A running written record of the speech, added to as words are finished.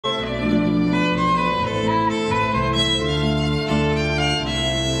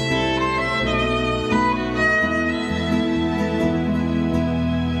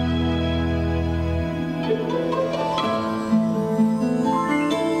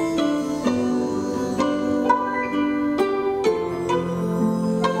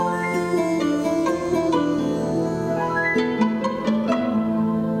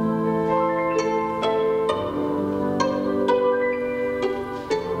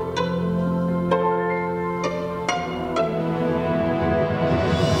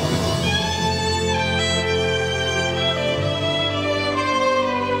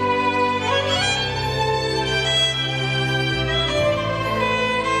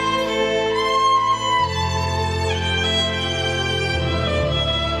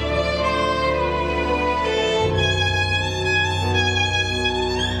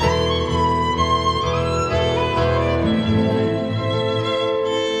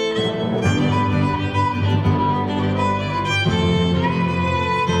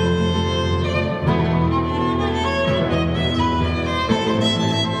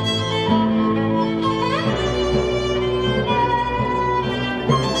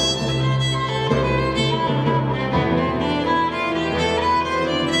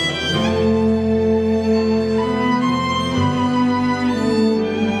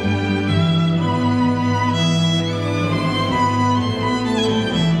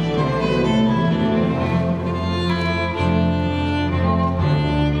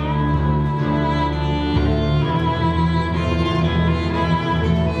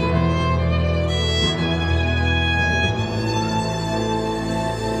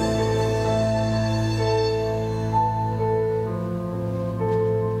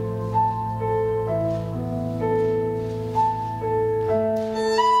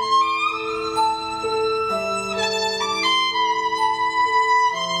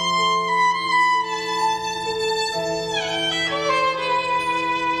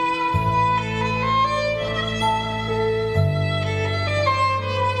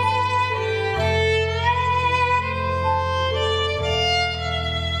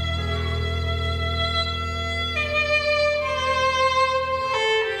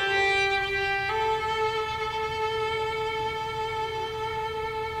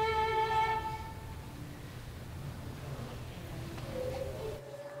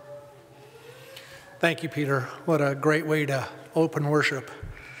Thank you, Peter. What a great way to open worship.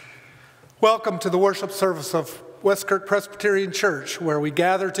 Welcome to the worship service of Westkirk Presbyterian Church, where we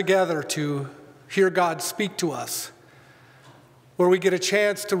gather together to hear God speak to us, where we get a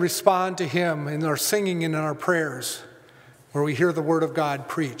chance to respond to Him in our singing and in our prayers, where we hear the Word of God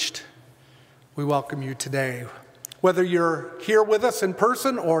preached. We welcome you today. Whether you're here with us in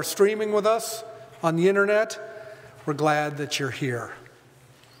person or streaming with us on the internet, we're glad that you're here.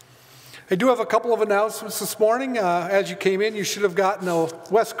 I do have a couple of announcements this morning. As you came in, you should have gotten a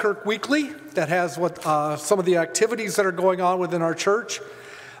Westkirk Weekly that has some of the activities that are going on within our church.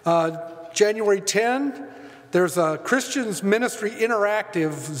 January 10, there's a Christians Ministry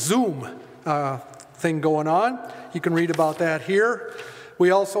Interactive Zoom thing going on. You can read about that here.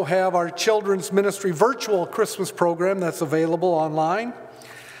 We also have our Children's Ministry virtual Christmas program that's available online.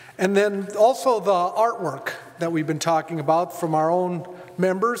 And then also the artwork that we've been talking about from our own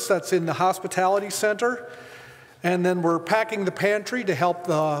members, that's in the Hospitality Center. And then we're packing the pantry to help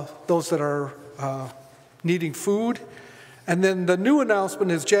those that are needing food. And then the new announcement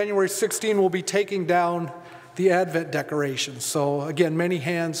is January 16, we'll be taking down the Advent decorations. So again, many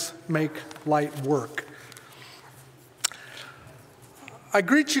hands make light work. I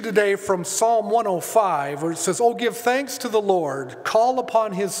greet you today from Psalm 105, where it says, "Oh, give thanks to the Lord, call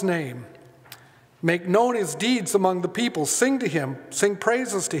upon His name. Make known His deeds among the people. Sing to Him, sing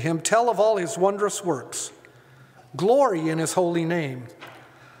praises to Him, tell of all His wondrous works. Glory in His holy name.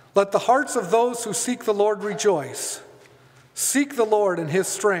 Let the hearts of those who seek the Lord rejoice. Seek the Lord in His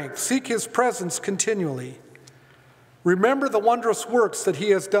strength. Seek His presence continually. Remember the wondrous works that He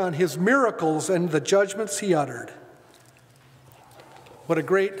has done, His miracles and the judgments He uttered." What a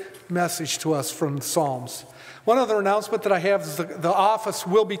great message to us from the Psalms. One other announcement that I have is the office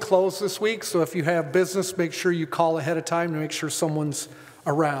will be closed this week, so if you have business, make sure you call ahead of time to make sure someone's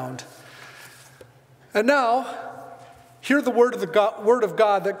around. And now, hear the word of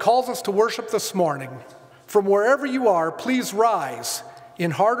God that calls us to worship this morning. From wherever you are, please rise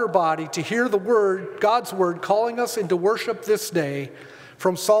in heart or body to hear the word, God's word, calling us into worship this day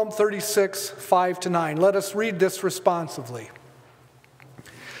from Psalm 36, 5-9. Let us read this responsively.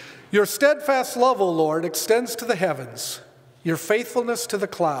 Your steadfast love, O Lord, extends to the heavens, your faithfulness to the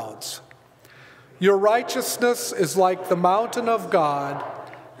clouds. Your righteousness is like the mountain of God.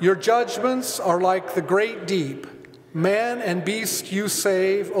 Your judgments are like the great deep. Man and beast you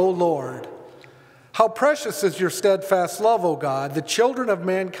save, O Lord. How precious is your steadfast love, O God. The children of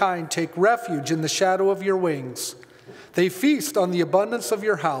mankind take refuge in the shadow of your wings. They feast on the abundance of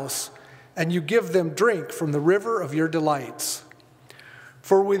your house, and you give them drink from the river of your delights.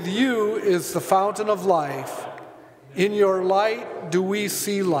 For with you is the fountain of life. In your light do we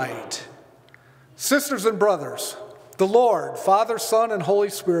see light. Sisters and brothers, the Lord, Father, Son, and Holy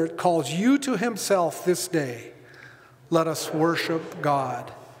Spirit calls you to Himself this day. Let us worship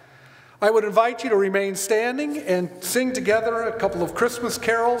God. I would invite you to remain standing and sing together a couple of Christmas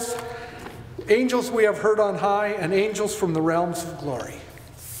carols, Angels We Have Heard on High and Angels from the Realms of Glory.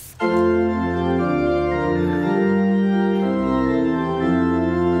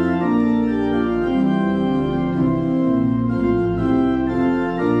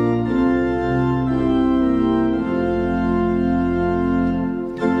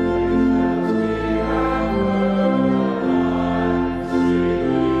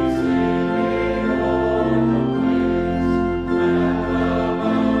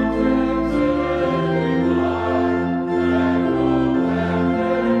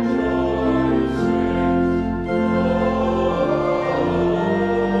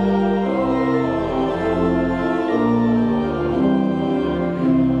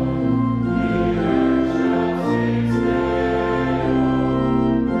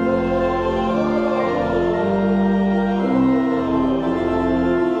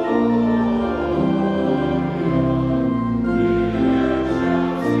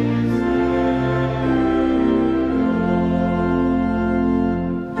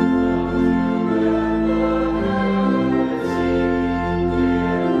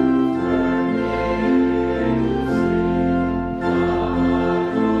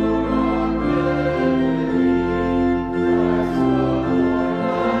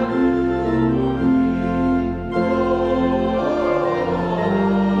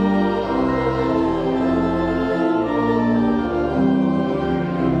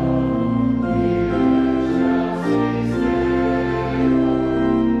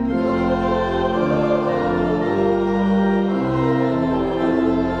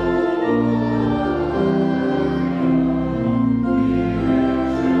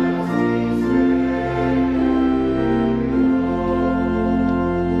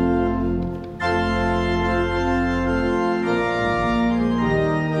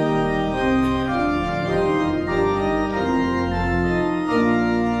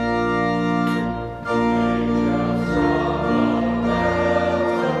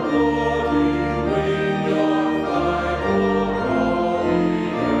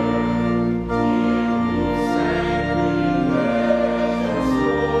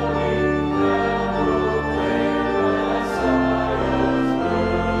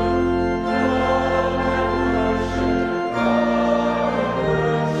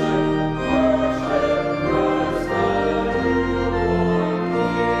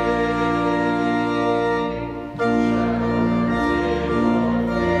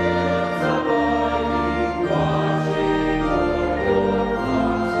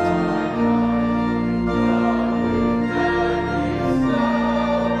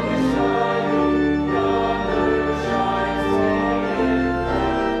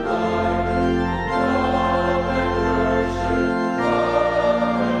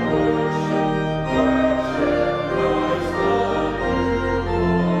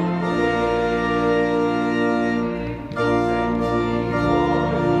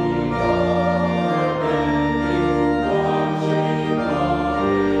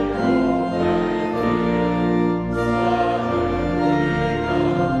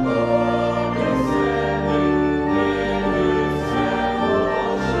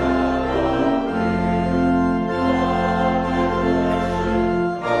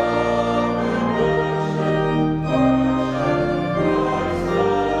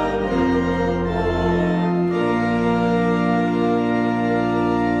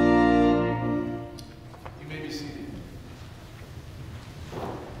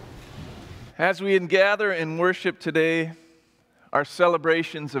 As we gather in worship today, our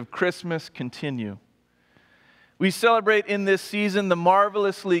celebrations of Christmas continue. We celebrate in this season the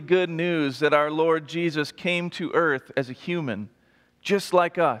marvelously good news that our Lord Jesus came to earth as a human, just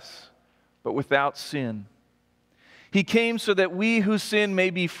like us, but without sin. He came so that we who sin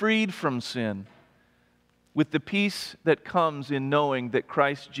may be freed from sin. With the peace that comes in knowing that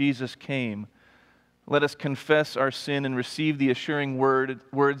Christ Jesus came, let us confess our sin and receive the assuring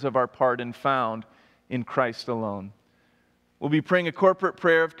words of our pardon found in Christ alone. We'll be praying a corporate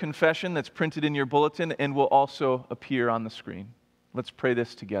prayer of confession that's printed in your bulletin and will also appear on the screen. Let's pray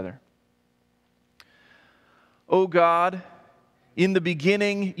this together. O God, in the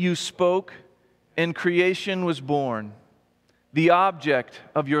beginning you spoke, and creation was born, the object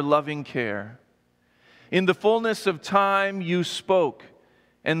of your loving care. In the fullness of time you spoke,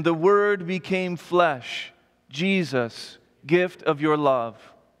 and the Word became flesh, Jesus, gift of your love.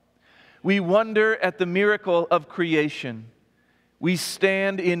 We wonder at the miracle of creation. We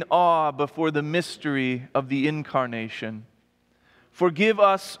stand in awe before the mystery of the Incarnation. Forgive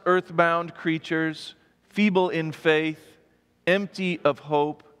us, earthbound creatures, feeble in faith, empty of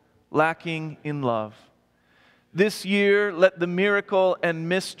hope, lacking in love. This year, let the miracle and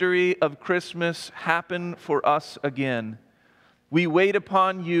mystery of Christmas happen for us again. We wait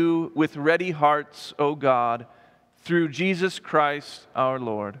upon you with ready hearts, O God, through Jesus Christ our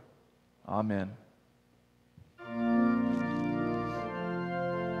Lord. Amen.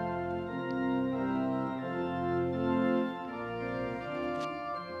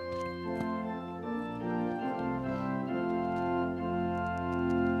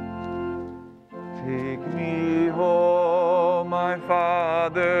 Take me home, my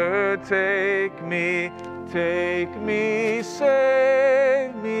Father, take me,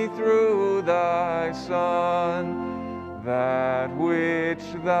 save me through thy Son, that which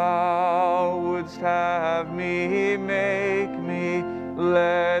thou wouldst have me make me,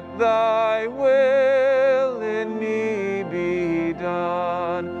 let thy will in me be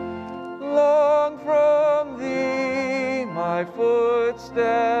done. Long from thee my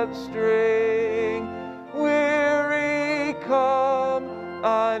footsteps stray, weary come,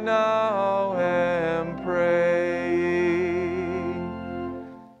 I now am praying.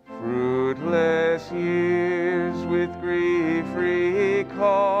 Fruitless years with grief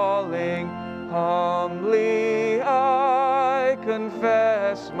recalling, humbly I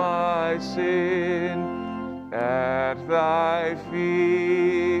confess my sin. At thy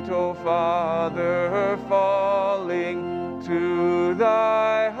feet, O Father, falling, to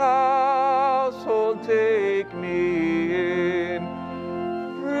thy household take me in.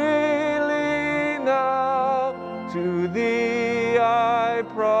 Freely now to thee I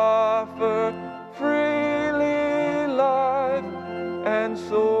proffer, freely life and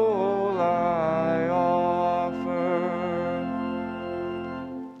soul I offer.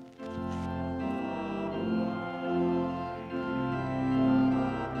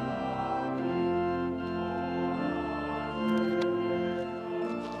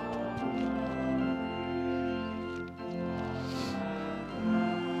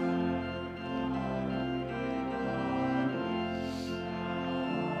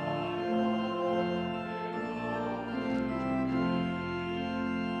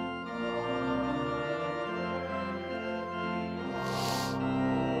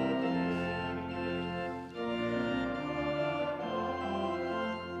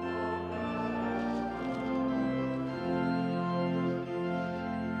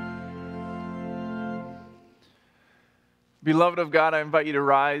 Beloved of God, I invite you to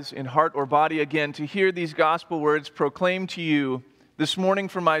rise in heart or body again to hear these gospel words proclaimed to you this morning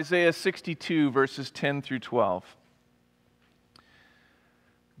from Isaiah 62, verses 10 through 12.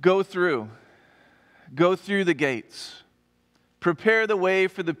 Go through the gates, prepare the way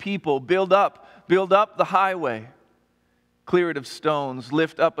for the people, build up the highway, clear it of stones,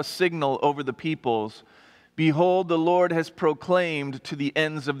 lift up a signal over the peoples. Behold, the Lord has proclaimed to the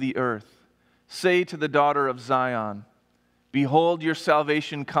ends of the earth. Say to the daughter of Zion, behold, your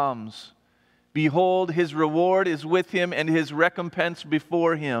salvation comes. Behold, his reward is with him and his recompense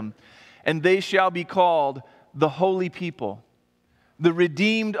before him. And they shall be called the holy people, the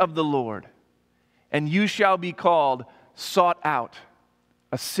redeemed of the Lord. And you shall be called sought out,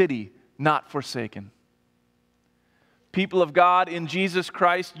 a city not forsaken. People of God, in Jesus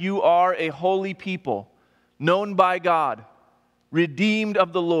Christ, you are a holy people, known by God, redeemed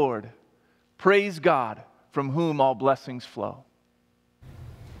of the Lord. Praise God, from whom all blessings flow.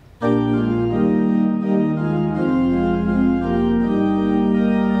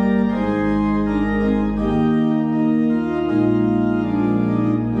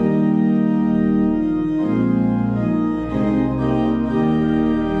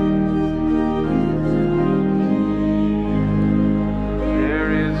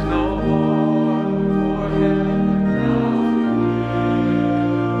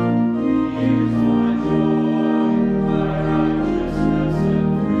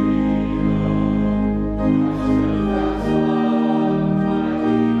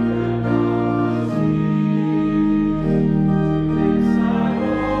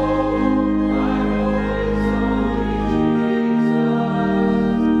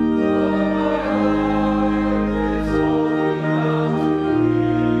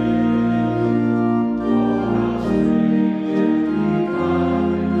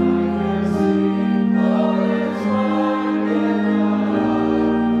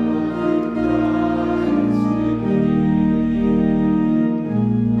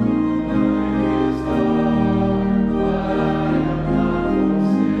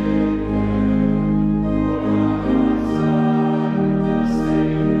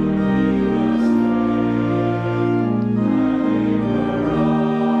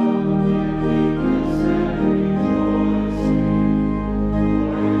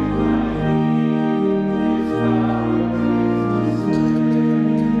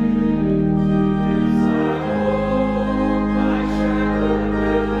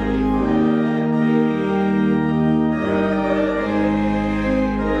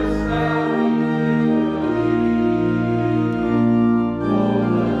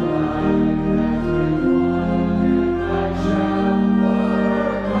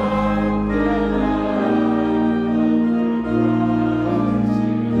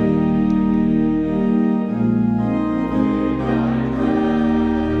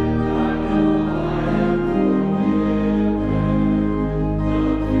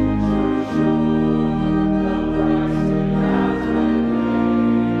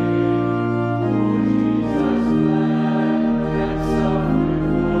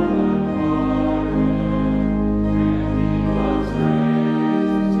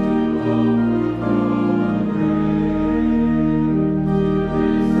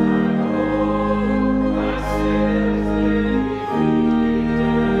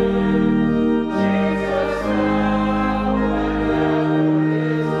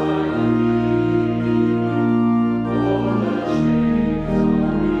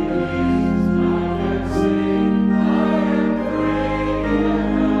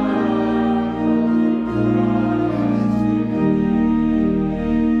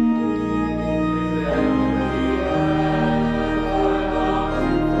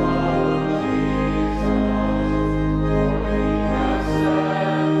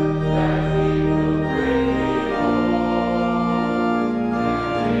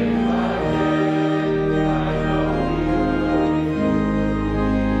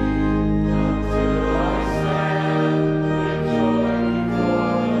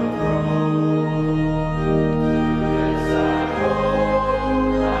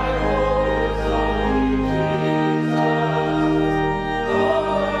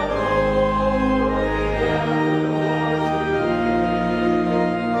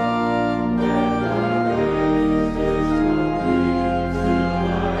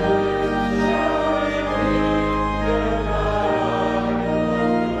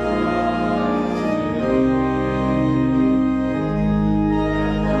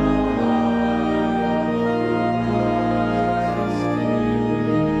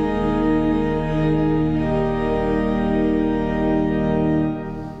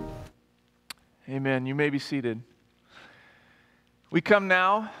 may be seated. We come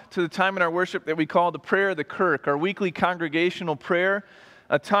now to the time in our worship that we call the Prayer of the Kirk, our weekly congregational prayer,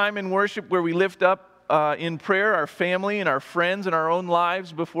 a time in worship where we lift up in prayer our family and our friends and our own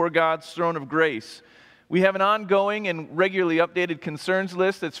lives before God's throne of grace. We have an ongoing and regularly updated concerns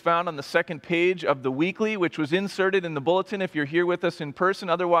list that's found on the second page of the weekly, which was inserted in the bulletin if you're here with us in person.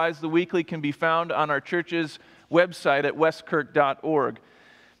 Otherwise, the weekly can be found on our church's website at westkirk.org.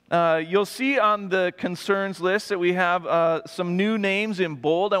 You'll see on the concerns list that we have some new names in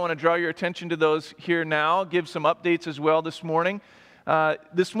bold. I want to draw your attention to those here now, give some updates as well this morning.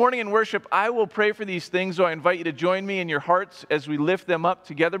 This morning in worship, I will pray for these things, so I invite you to join me in your hearts as we lift them up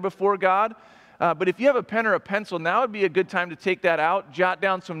together before God. But if you have a pen or a pencil, now would be a good time to take that out, jot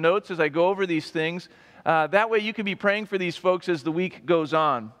down some notes as I go over these things. That way you can be praying for these folks as the week goes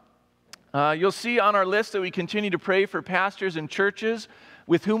on. You'll see on our list that we continue to pray for pastors and churches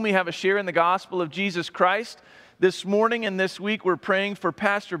with whom we have a share in the gospel of Jesus Christ. This morning and this week, we're praying for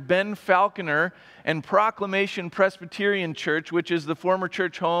Pastor Ben Falconer and Proclamation Presbyterian Church, which is the former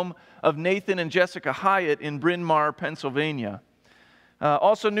church home of Nathan and Jessica Hyatt in Bryn Mawr, Pennsylvania.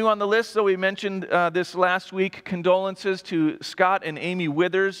 Also new on the list, though we mentioned this last week, condolences to Scott and Amy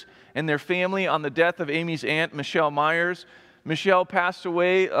Withers and their family on the death of Amy's aunt, Michelle Myers. Michelle passed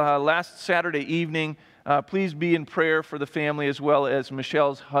away last Saturday evening. Please be in prayer for the family as well as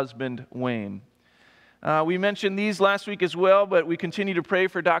Michelle's husband, Wayne. We mentioned these last week as well, but we continue to pray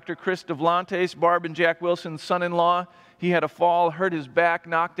for Dr. Chris Devlantes, Barb and Jack Wilson's son-in-law. He had a fall, hurt his back,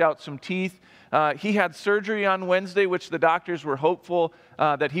 knocked out some teeth. He had surgery on Wednesday, which the doctors were hopeful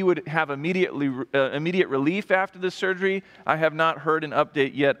that he would have immediate relief after the surgery. I have not heard an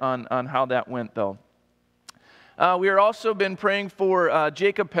update yet on how that went, though. We are also been praying for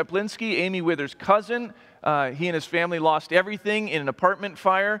Jacob Peplinski, Amy Withers' cousin. He and his family lost everything in an apartment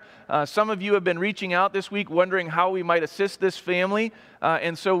fire. Some of you have been reaching out this week wondering how we might assist this family.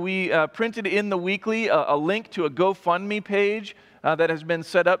 And so we printed in the weekly a link to a GoFundMe page that has been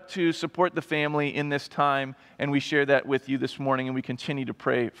set up to support the family in this time. And we share that with you this morning, and we continue to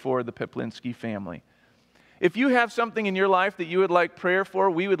pray for the Peplinski family. If you have something in your life that you would like prayer for,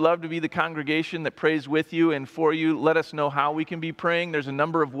 we would love to be the congregation that prays with you and for you. Let us know how we can be praying. There's a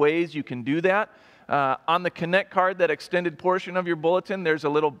number of ways you can do that. On the Connect card, that extended portion of your bulletin, there's a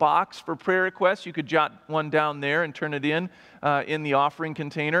little box for prayer requests. You could jot one down there and turn it in the offering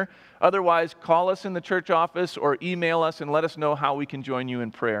container. Otherwise, call us in the church office or email us and let us know how we can join you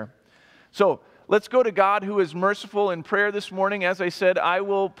in prayer. So let's go to God, who is merciful, in prayer this morning. As I said, I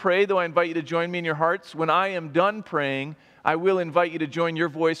will pray, though I invite you to join me in your hearts. When I am done praying, I will invite you to join your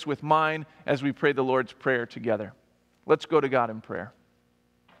voice with mine as we pray the Lord's Prayer together. Let's go to God in prayer.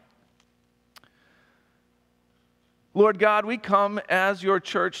 Lord God, we come as your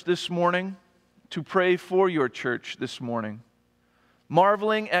church this morning to pray for your church this morning,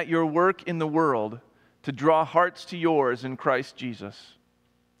 marveling at your work in the world to draw hearts to yours in Christ Jesus.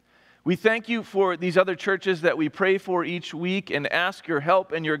 We thank you for these other churches that we pray for each week and ask your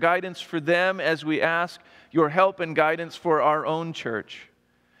help and your guidance for them as we ask your help and guidance for our own church,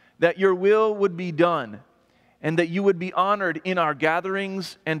 that your will would be done and that you would be honored in our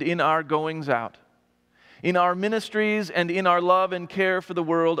gatherings and in our goings out, in our ministries and in our love and care for the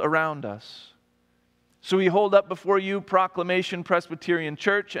world around us. So we hold up before you Proclamation Presbyterian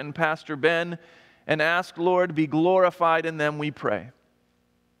Church and Pastor Ben and ask, Lord, be glorified in them, we pray.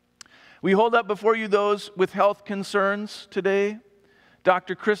 We hold up before you those with health concerns today,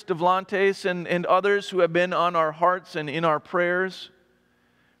 Dr. Chris Devlantes and others who have been on our hearts and in our prayers.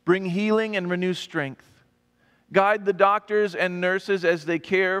 Bring healing and renew strength. Guide the doctors and nurses as they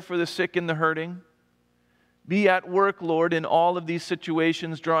care for the sick and the hurting. Be at work, Lord, in all of these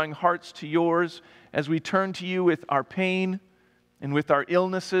situations, drawing hearts to yours as we turn to you with our pain and with our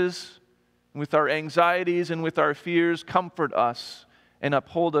illnesses, and with our anxieties and with our fears. Comfort us and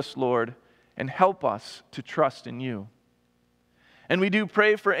uphold us, Lord, and help us to trust in you. And we do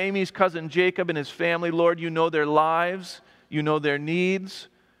pray for Amy's cousin Jacob and his family. Lord, you know their lives, you know their needs.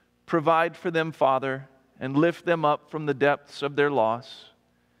 Provide for them, Father, and lift them up from the depths of their loss.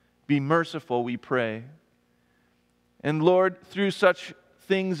 Be merciful, we pray. And Lord, through such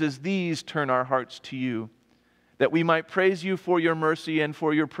things as these, turn our hearts to you, that we might praise you for your mercy and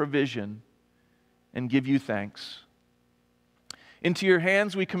for your provision, and give you thanks. Into your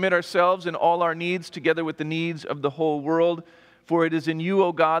hands we commit ourselves and all our needs, together with the needs of the whole world. For it is in you,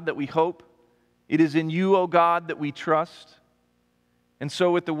 O God, that we hope. It is in you, O God, that we trust. And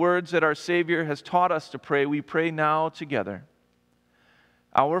so with the words that our Savior has taught us to pray, we pray now together.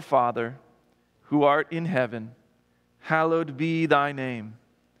 Our Father, who art in heaven, hallowed be thy name.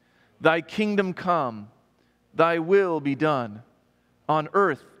 Thy kingdom come, thy will be done, on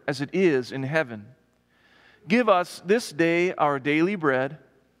earth as it is in heaven. Give us this day our daily bread,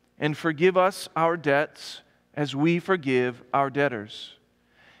 and forgive us our debts as we forgive our debtors.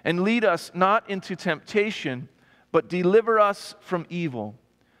 And lead us not into temptation, but deliver us from evil.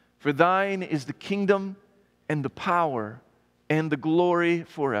 For thine is the kingdom and the power and the glory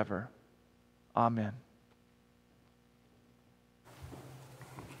forever. Amen.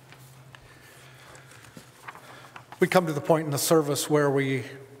 We come to the point in the service where we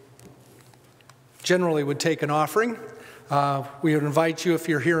generally would take an offering. We would invite you, if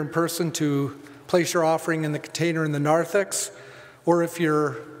you're here in person, to place your offering in the container in the narthex, or if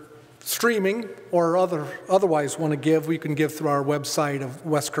you're streaming or otherwise want to give, we can give through our website of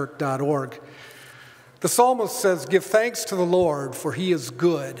westkirk.org. The psalmist says, "Give thanks to the Lord, for he is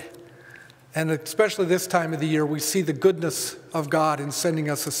good." And especially this time of the year, we see the goodness of God in sending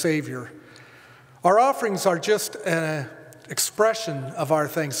us a Savior. Our offerings are just an expression of our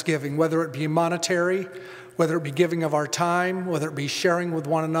thanksgiving, whether it be monetary, whether it be giving of our time, whether it be sharing with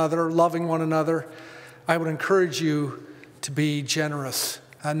one another, loving one another. I would encourage you to be generous,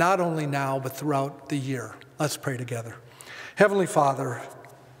 not only now, but throughout the year. Let's pray together. Heavenly Father,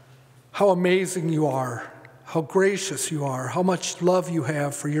 how amazing you are, how gracious you are, how much love you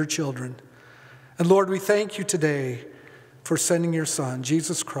have for your children. And Lord, we thank you today for sending your Son,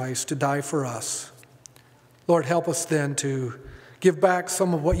 Jesus Christ, to die for us. Lord, help us then to give back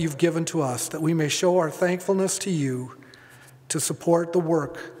some of what you've given to us, that we may show our thankfulness to you to support the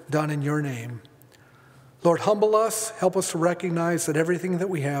work done in your name. Lord, humble us, help us to recognize that everything that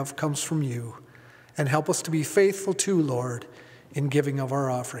we have comes from you, and help us to be faithful too, Lord, in giving of our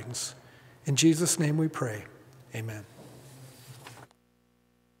offerings. In Jesus' name we pray. Amen.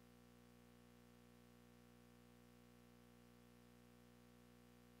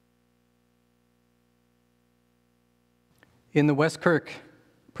 In the Westkirk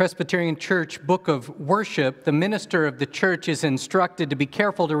Presbyterian Church Book of Worship, the minister of the church is instructed to be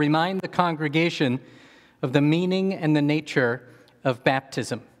careful to remind the congregation of the meaning and the nature of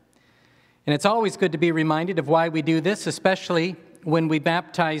baptism. And it's always good to be reminded of why we do this, especially when we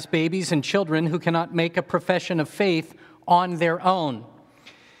baptize babies and children who cannot make a profession of faith on their own.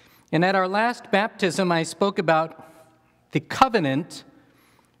 And at our last baptism, I spoke about the covenant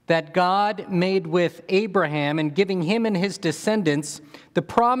that God made with Abraham in giving him and his descendants the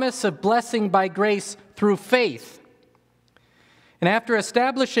promise of blessing by grace through faith. And after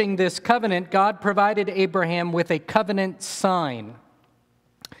establishing this covenant, God provided Abraham with a covenant sign.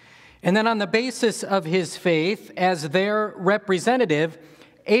 And then on the basis of his faith, as their representative,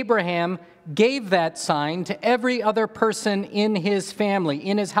 Abraham gave that sign to every other person in his family,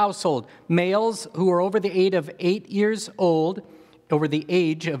 in his household, males who were over the age of 8 years old,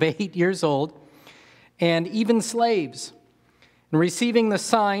 and even slaves. And receiving the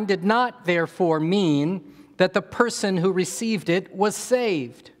sign did not, therefore, mean that the person who received it was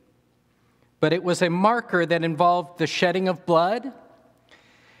saved, but it was a marker that involved the shedding of blood,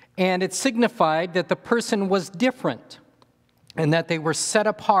 and it signified that the person was different and that they were set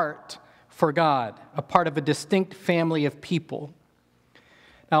apart for God, a part of a distinct family of people.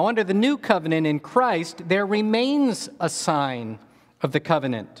 Now, under the new covenant in Christ, there remains a sign of the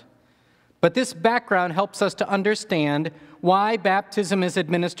covenant. But this background helps us to understand why baptism is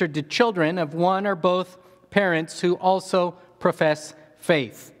administered to children of one or both parents who also profess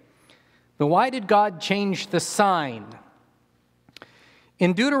faith. But why did God change the sign?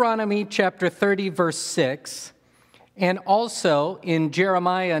 In Deuteronomy chapter 30, verse 6, and also in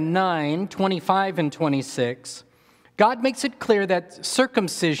Jeremiah 9, 25 and 26, God makes it clear that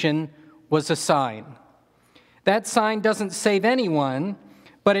circumcision was a sign. That sign doesn't save anyone,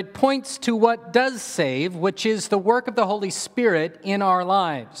 but it points to what does save, which is the work of the Holy Spirit in our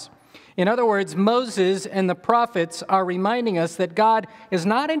lives. In other words, Moses and the prophets are reminding us that God is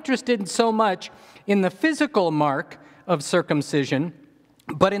not interested so much in the physical mark of circumcision,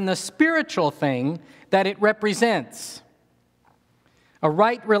 but in the spiritual thing that it represents, a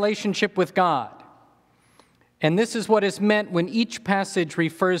right relationship with God. And this is what is meant when each passage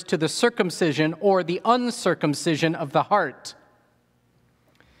refers to the circumcision or the uncircumcision of the heart.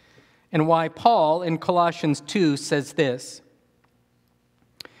 And why Paul in Colossians 2 says this: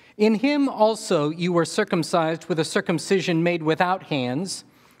 "In him also you were circumcised with a circumcision made without hands,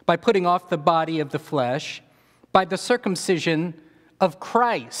 by putting off the body of the flesh, by the circumcision of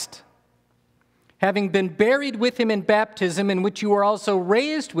Christ, having been buried with him in baptism, in which you were also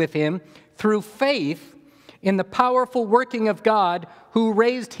raised with him through faith in the powerful working of God who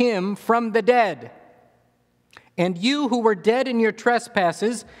raised him from the dead. And you who were dead in your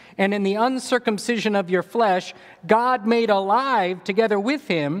trespasses and in the uncircumcision of your flesh, God made alive together with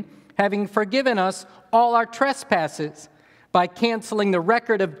him, having forgiven us all our trespasses by canceling the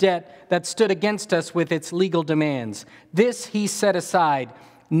record of debt that stood against us with its legal demands. This he set aside,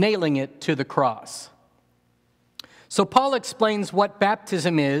 nailing it to the cross. So Paul explains what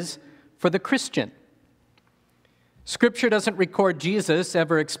baptism is for the Christian. Scripture doesn't record Jesus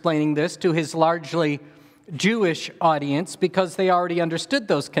ever explaining this to his largely Jewish audience because they already understood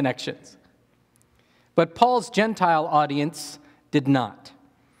those connections. But Paul's Gentile audience did not.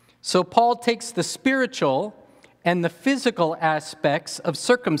 So Paul takes the spiritual and the physical aspects of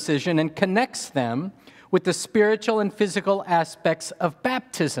circumcision and connects them with the spiritual and physical aspects of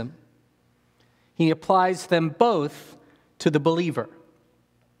baptism. He applies them both to the believer.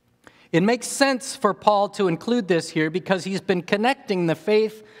 It makes sense for Paul to include this here because he's been connecting the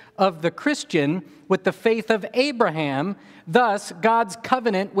faith of the Christian with the faith of Abraham, thus God's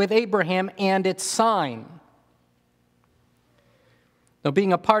covenant with Abraham and its sign. Now,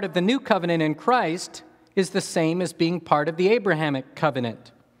 being a part of the new covenant in Christ is the same as being part of the Abrahamic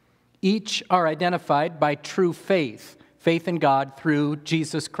covenant. Each are identified by true faith, faith in God through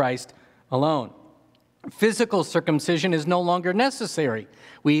Jesus Christ alone. Physical circumcision is no longer necessary.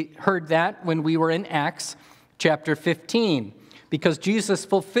 We heard that when we were in Acts chapter 15, because Jesus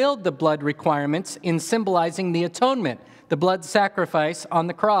fulfilled the blood requirements in symbolizing the atonement, the blood sacrifice on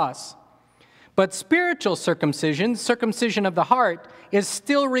the cross. But spiritual circumcision, circumcision of the heart, is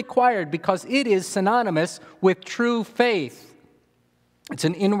still required because it is synonymous with true faith. It's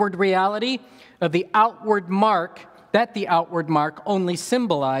an inward reality of the outward mark that the outward mark only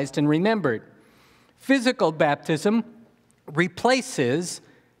symbolized and remembered. Physical baptism replaces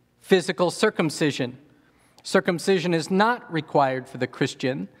physical circumcision. Circumcision is not required for the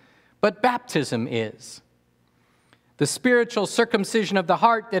Christian, but baptism is. The spiritual circumcision of the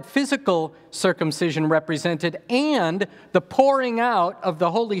heart that physical circumcision represented and the pouring out of the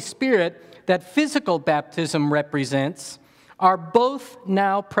Holy Spirit that physical baptism represents are both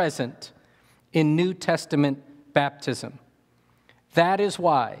now present in New Testament baptism. That is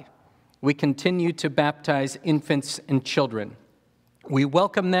why we continue to baptize infants and children. We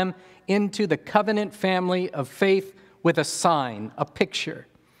welcome them into the covenant family of faith with a sign, a picture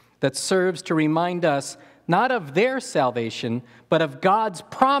that serves to remind us not of their salvation, but of God's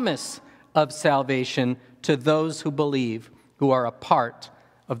promise of salvation to those who believe, who are a part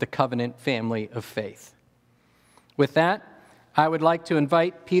of the covenant family of faith. With that, I would like to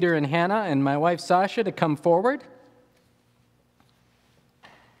invite Peter and Hannah and my wife Sasha to come forward.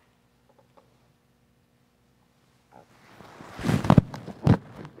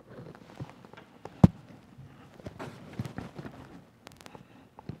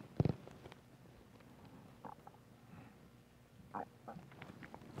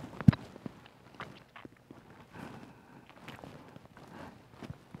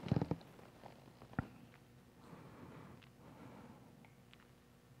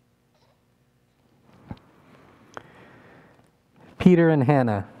 Peter and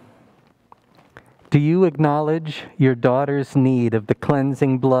Hannah, do you acknowledge your daughter's need of the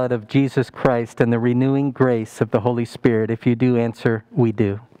cleansing blood of Jesus Christ and the renewing grace of the Holy Spirit? If you do, answer, we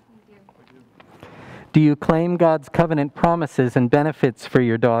do. Do you claim God's covenant promises and benefits for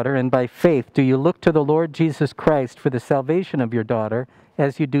your daughter? And by faith, do you look to the Lord Jesus Christ for the salvation of your daughter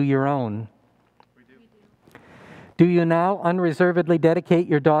as you do your own? Do you now unreservedly dedicate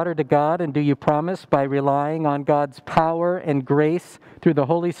your daughter to God, and do you promise by relying on God's power and grace through the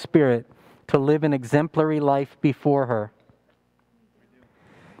Holy Spirit to live an exemplary life before her?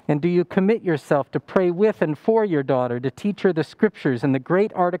 And do you commit yourself to pray with and for your daughter, to teach her the Scriptures and the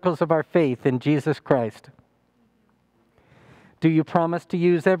great articles of our faith in Jesus Christ? Do you promise to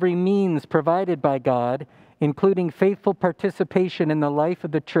use every means provided by God, including faithful participation in the life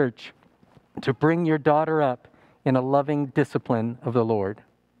of the church, to bring your daughter up in a loving discipline of the Lord?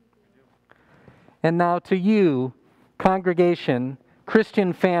 And now to you, congregation,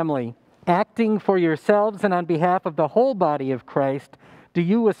 Christian family, acting for yourselves and on behalf of the whole body of Christ, do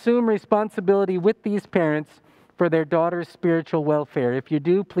you assume responsibility with these parents for their daughter's spiritual welfare? If you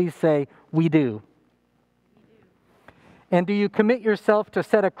do, please say, we do. And do you commit yourself to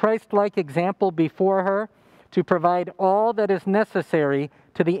set a Christ-like example before her, to provide all that is necessary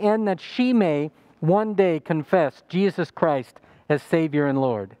to the end that she may one day confess Jesus Christ as Savior and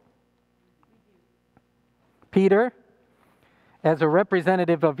Lord? Peter, as a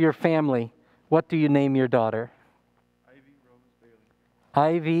representative of your family, what do you name your daughter?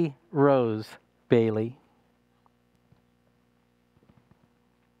 Ivy Rose Bailey.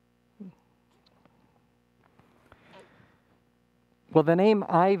 Well, the name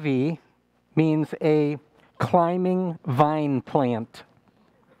ivy means a climbing vine plant.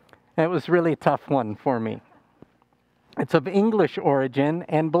 That was really a tough one for me. It's of English origin,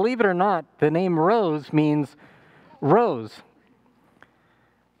 and believe it or not, the name rose means rose,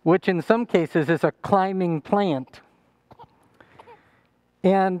 which in some cases is a climbing plant.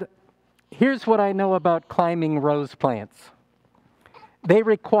 And here's what I know about climbing rose plants. They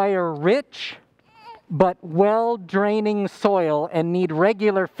require rich but well-draining soil and need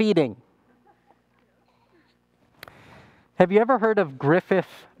regular feeding. Have you ever heard of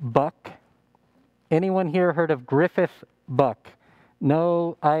Griffith buck? Anyone here heard of Griffith buck?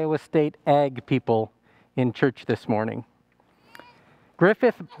 No Iowa State ag people in church this morning.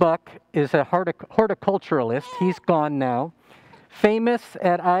 Griffith buck is a horticulturalist. He's gone now. Famous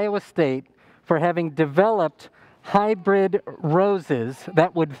at Iowa State for having developed hybrid roses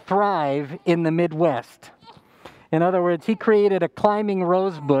that would thrive in the Midwest. In other words, he created a climbing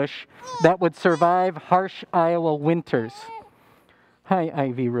rose bush that would survive harsh Iowa winters. Hi,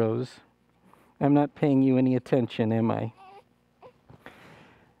 Ivy Rose. I'm not paying you any attention, am I?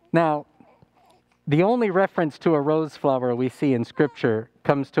 Now, the only reference to a rose flower we see in Scripture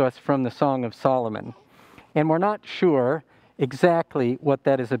comes to us from the Song of Solomon. And we're not sure exactly what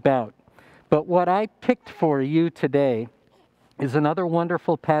that is about. But what I picked for you today is another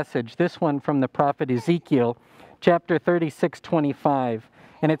wonderful passage, this one from the prophet Ezekiel, chapter 36:25.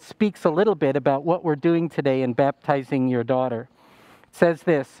 And it speaks a little bit about what we're doing today in baptizing your daughter. It says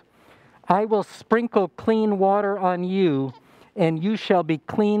this, "I will sprinkle clean water on you, and you shall be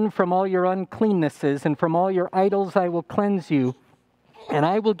clean from all your uncleannesses, and from all your idols I will cleanse you. And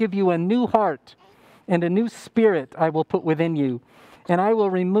I will give you a new heart, and a new spirit I will put within you. And I will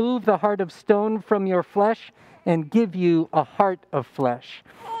remove the heart of stone from your flesh and give you a heart of flesh."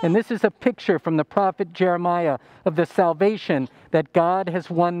 And this is a picture from the prophet Jeremiah of the salvation that God has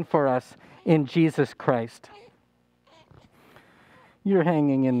won for us in Jesus Christ. You're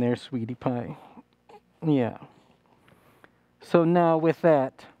hanging in there, sweetie pie. Yeah. So now with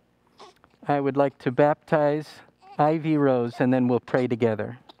that, I would like to baptize Ivy Rose, and then we'll pray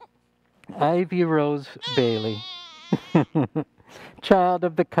together. Ivy Rose Bailey. Child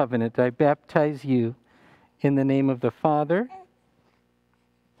of the covenant, I baptize you in the name of the Father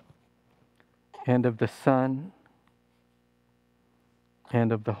and of the Son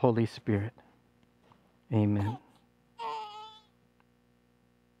and of the Holy Spirit. Amen.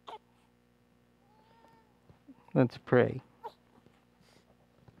 Let's pray.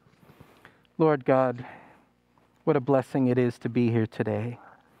 Lord God, what a blessing it is to be here today.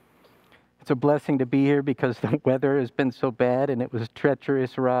 It's a blessing to be here because the weather has been so bad and it was a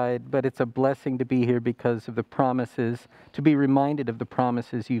treacherous ride, but it's a blessing to be here because of the promises, to be reminded of the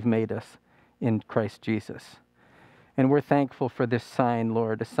promises you've made us in Christ Jesus. And we're thankful for this sign,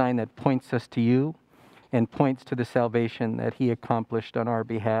 Lord, a sign that points us to you and points to the salvation that He accomplished on our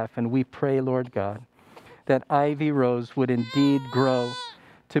behalf. And we pray, Lord God, that Ivy Rose would indeed grow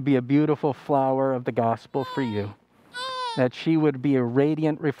to be a beautiful flower of the gospel for you, that she would be a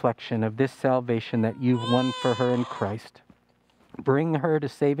radiant reflection of this salvation that you've won for her in Christ. Bring her to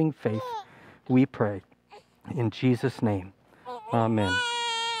saving faith, we pray. In Jesus' name, amen.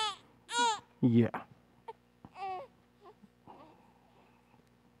 Yeah.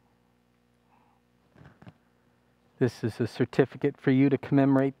 This is a certificate for you to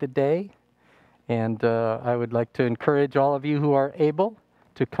commemorate the day. And I would like to encourage all of you who are able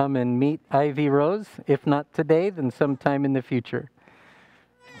to come and meet Ivy Rose. If not today, then sometime in the future.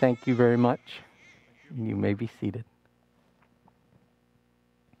 Thank you very much. You may be seated.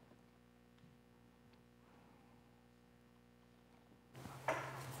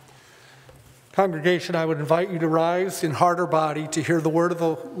 Congregation, I would invite you to rise in heart or body to hear the word of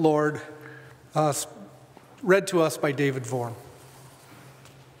the Lord read to us by David Vorn.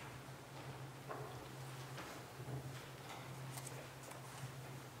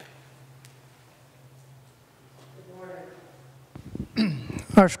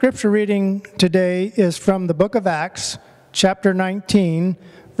 Our scripture reading today is from the book of Acts, chapter 19,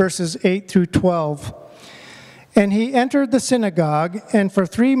 verses 8 through 12. "And he entered the synagogue, and for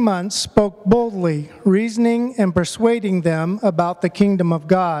 3 months spoke boldly, reasoning and persuading them about the kingdom of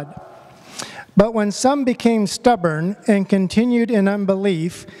God. But when some became stubborn and continued in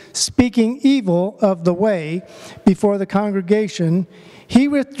unbelief, speaking evil of the way before the congregation, he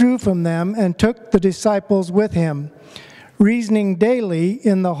withdrew from them and took the disciples with him, reasoning daily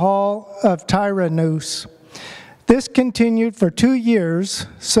in the hall of Tyrannus. This continued for 2 years,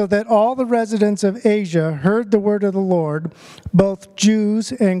 so that all the residents of Asia heard the word of the Lord, both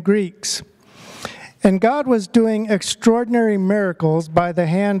Jews and Greeks. And God was doing extraordinary miracles by the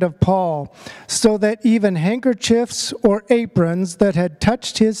hand of Paul, so that even handkerchiefs or aprons that had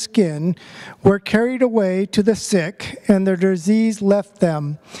touched his skin were carried away to the sick, and their disease left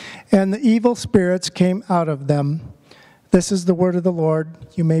them, and the evil spirits came out of them. This is the word of the Lord.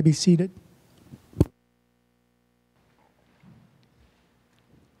 You may be seated.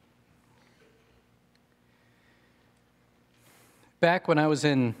 Back when I was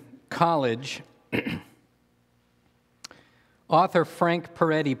in college, author Frank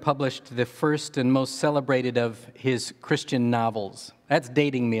Peretti published the first and most celebrated of his Christian novels. That's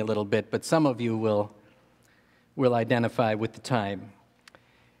dating me a little bit, but some of you will identify with the time.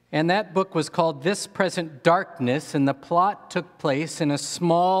 And that book was called This Present Darkness, and the plot took place in a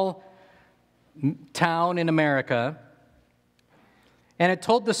small town in America. And it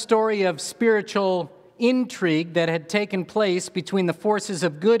told the story of spiritual intrigue that had taken place between the forces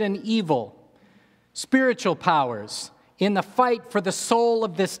of good and evil, spiritual powers, in the fight for the soul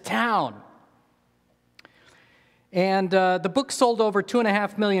of this town. And the book sold over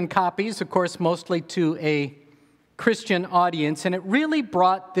 2.5 million copies, of course, mostly to a Christian audience, and it really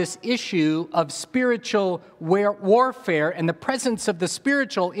brought this issue of spiritual warfare and the presence of the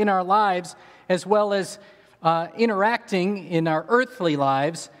spiritual in our lives, as well as interacting in our earthly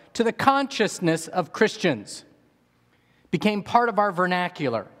lives, to the consciousness of Christians. Became part of our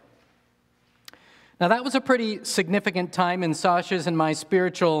vernacular. Now, that was a pretty significant time in Sasha's and my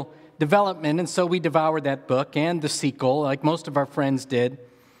spiritual development, and so we devoured that book and the sequel, like most of our friends did.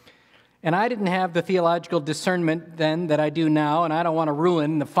 And I didn't have the theological discernment then that I do now, and I don't want to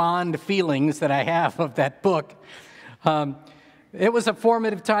ruin the fond feelings that I have of that book. It was a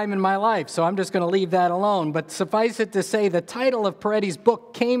formative time in my life, so I'm just going to leave that alone. But suffice it to say, the title of Peretti's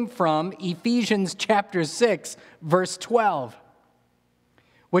book came from Ephesians chapter 6, verse 12,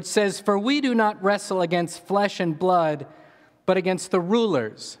 which says, "For we do not wrestle against flesh and blood, but against the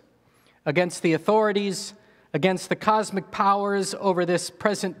rulers, against the authorities, against the cosmic powers over this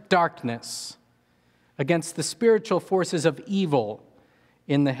present darkness, against the spiritual forces of evil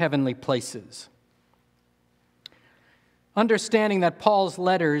in the heavenly places." Understanding that Paul's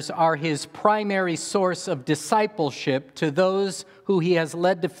letters are his primary source of discipleship to those who he has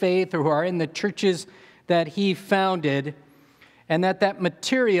led to faith or who are in the churches that he founded, and that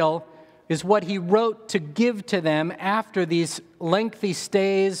material is what he wrote to give to them after these lengthy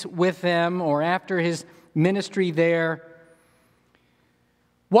stays with them or after his ministry there.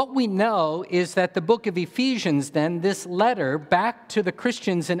 What we know is that the book of Ephesians, then, this letter back to the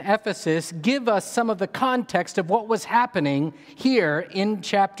Christians in Ephesus, give us some of the context of what was happening here in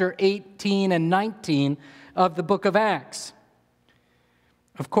chapter 18 and 19 of the book of Acts.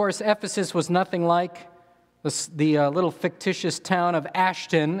 Of course, Ephesus was nothing like the little fictitious town of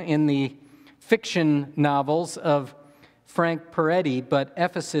Ashton in the fiction novels of Frank Peretti, but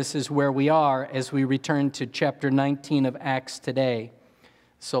Ephesus is where we are as we return to chapter 19 of Acts today.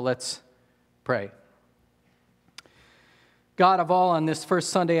 So let's pray. God of all, on this first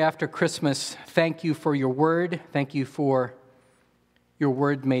Sunday after Christmas, thank you for your word. Thank you for your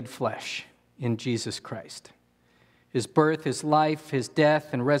word made flesh in Jesus Christ. His birth, his life, his death,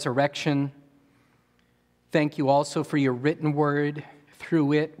 and resurrection. Thank you also for your written word.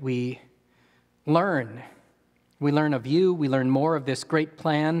 Through it, we learn. We learn of you. We learn more of this great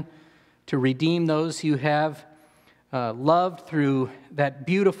plan to redeem those you have loved through that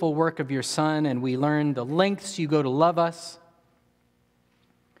beautiful work of your Son, and we learn the lengths you go to love us.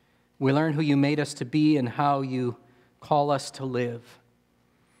 We learn who you made us to be and how you call us to live.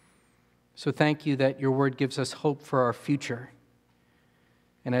 So thank you that your word gives us hope for our future.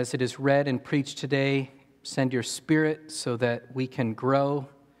 And as it is read and preached today, send your Spirit so that we can grow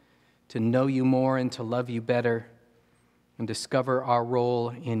to know you more and to love you better and discover our role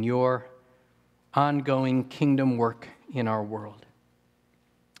in your ongoing kingdom work in our world.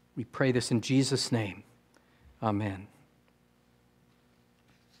 We pray this in Jesus' name. Amen.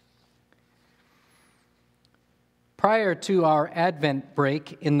 Prior to our Advent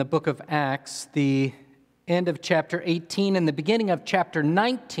break in the book of Acts, the end of chapter 18 and the beginning of chapter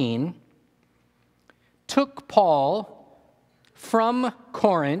 19 took Paul from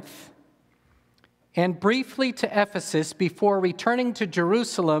Corinth and briefly to Ephesus before returning to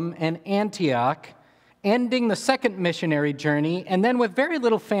Jerusalem and Antioch, ending the second missionary journey, and then with very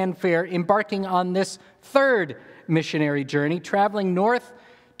little fanfare embarking on this third missionary journey, traveling north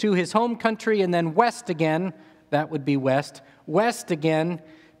to his home country and then west again, that would be west again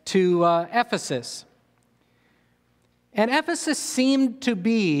to Ephesus. And Ephesus seemed to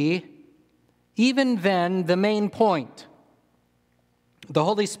be, even then, the main point. The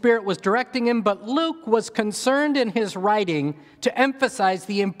Holy Spirit was directing him, but Luke was concerned in his writing to emphasize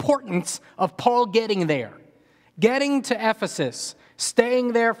the importance of Paul getting there, getting to Ephesus,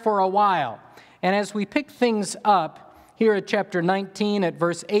 staying there for a while. And as we pick things up here at chapter 19 at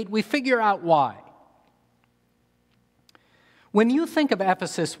verse 8, we figure out why. When you think of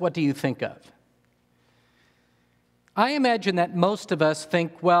Ephesus, what do you think of? I imagine that most of us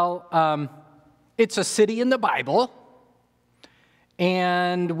think, well, it's a city in the Bible,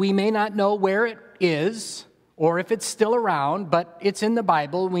 and we may not know where it is or if it's still around, but it's in the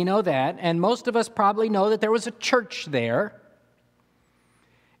Bible, we know that, and most of us probably know that there was a church there.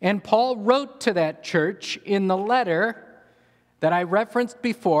 And Paul wrote to that church in the letter that I referenced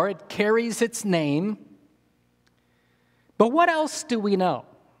before. It carries its name. But what else do we know?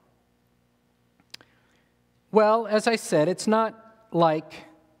 Well, as I said, it's not like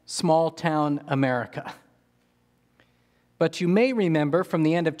small-town America. But you may remember from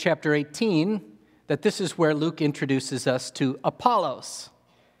the end of chapter 18 that this is where Luke introduces us to Apollos.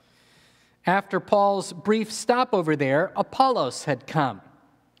 After Paul's brief stopover there, Apollos had come.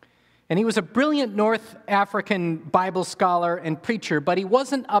 And he was a brilliant North African Bible scholar and preacher, but he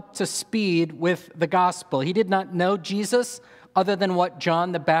wasn't up to speed with the gospel. He did not know Jesus other than what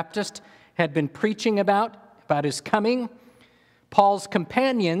John the Baptist had been preaching about his coming. Paul's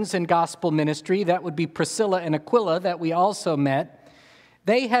companions in gospel ministry, that would be Priscilla and Aquila, that we also met,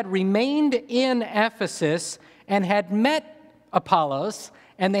 they had remained in Ephesus and had met Apollos,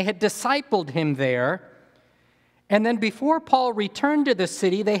 and they had discipled him there. And then before Paul returned to the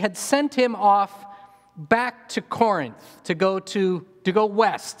city, they had sent him off back to Corinth to go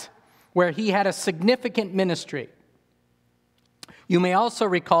west, where he had a significant ministry. You may also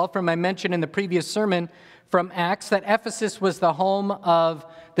recall from my mention in the previous sermon from Acts that Ephesus was the home of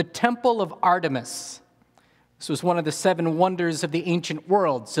the Temple of Artemis. This was one of the 7 wonders of the ancient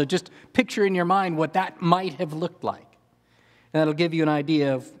world. So just picture in your mind what that might have looked like. And that'll give you an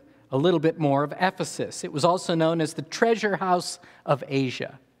idea of a little bit more of Ephesus. It was also known as the treasure house of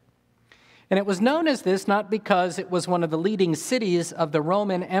Asia. And it was known as this not because it was one of the leading cities of the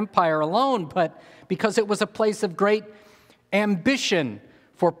Roman Empire alone, but because it was a place of great ambition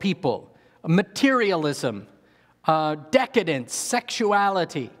for people, materialism, decadence,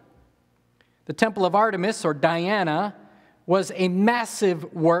 sexuality. The Temple of Artemis, or Diana, was a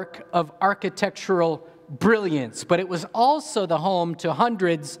massive work of architectural brilliance, but it was also the home to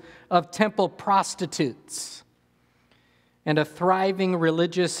hundreds of temple prostitutes. And a thriving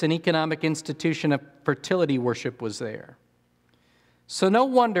religious and economic institution of fertility worship was there. So no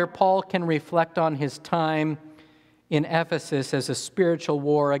wonder Paul can reflect on his time in Ephesus as a spiritual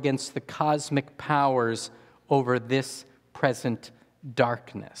war against the cosmic powers over this present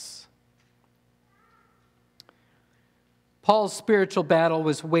darkness. Paul's spiritual battle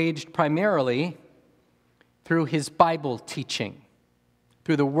was waged primarily through his Bible teaching,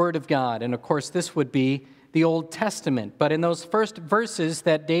 through the Word of God. And of course, this would be the Old Testament. But in those first verses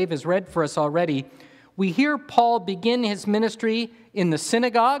that Dave has read for us already, we hear Paul begin his ministry in the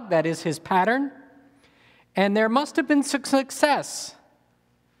synagogue, that is his pattern. And there must have been success,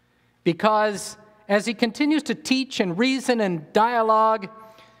 because as he continues to teach and reason and dialogue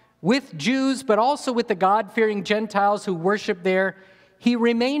with Jews, but also with the God-fearing Gentiles who worship there, he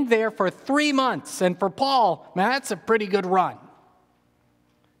remained there for 3 months. And for Paul, man, that's a pretty good run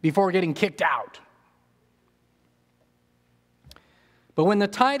before getting kicked out. But when the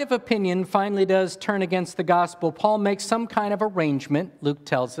tide of opinion finally does turn against the gospel, Paul makes some kind of arrangement, Luke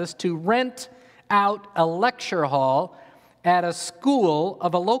tells us, to rent out a lecture hall at a school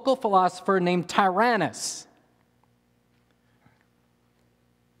of a local philosopher named Tyrannus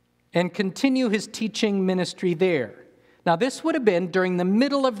and continue his teaching ministry there. Now, this would have been during the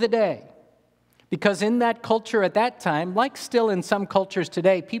middle of the day, because in that culture at that time, like still in some cultures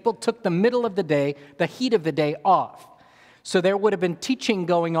today, people took the middle of the day, the heat of the day, off. So there would have been teaching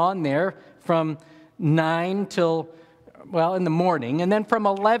going on there from 9 till, well, in the morning, and then from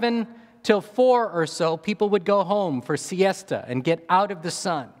 11 till 4 or so, people would go home for siesta and get out of the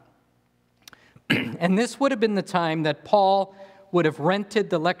sun. And this would have been the time that Paul would have rented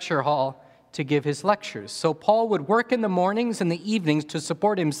the lecture hall to give his lectures. So Paul would work in the mornings and the evenings to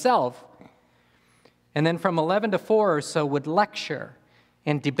support himself, and then from 11 to 4 or so would lecture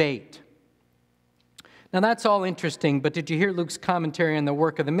and debate. Now that's all interesting, but did you hear Luke's commentary on the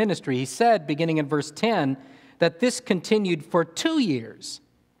work of the ministry? He said, beginning in verse 10, that this continued for 2 years.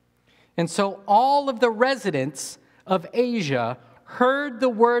 And so all of the residents of Asia heard the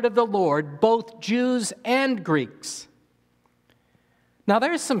word of the Lord, both Jews and Greeks. Now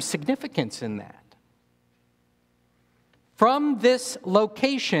there's some significance in that. from this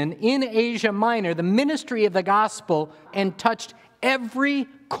location in Asia Minor, the ministry of the gospel and touched every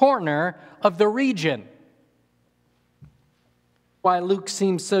corner of the region. Why Luke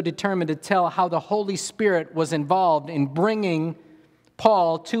seems so determined to tell how the Holy Spirit was involved in bringing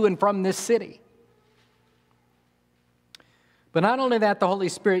Paul to and from this city. But not only that, the Holy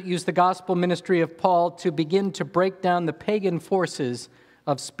Spirit used the gospel ministry of Paul to begin to break down the pagan forces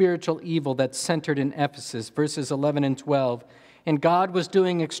of spiritual evil that centered in Ephesus, verses 11 and 12. And God was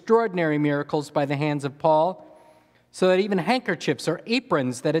doing extraordinary miracles by the hands of Paul, so that even handkerchiefs or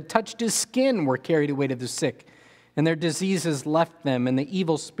aprons that had touched his skin were carried away to the sick, and their diseases left them, and the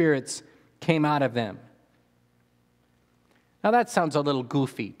evil spirits came out of them. Now that sounds a little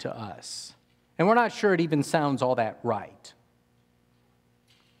goofy to us, and we're not sure it even sounds all that right.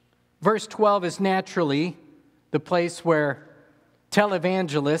 Verse 12 is naturally the place where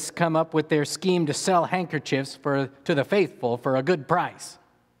televangelists come up with their scheme to sell handkerchiefs to the faithful for a good price,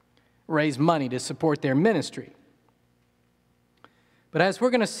 raise money to support their ministry. But as we're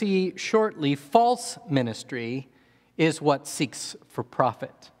going to see shortly, false ministry is what seeks for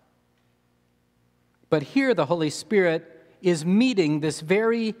profit. But here the Holy Spirit is meeting this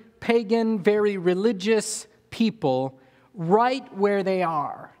very pagan, very religious people right where they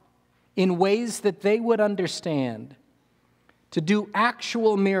are, in ways that they would understand, to do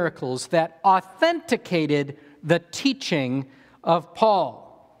actual miracles that authenticated the teaching of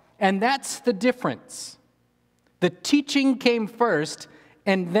Paul. And that's the difference. The teaching came first,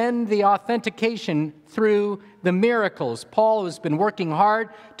 and then the authentication through the miracles. Paul has been working hard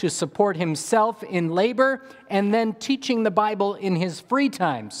to support himself in labor and then teaching the Bible in his free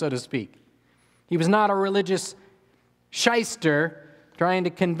time, so to speak. He was not a religious shyster trying to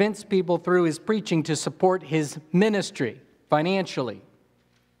convince people through his preaching to support his ministry financially.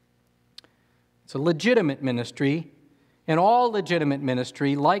 It's a legitimate ministry, and all legitimate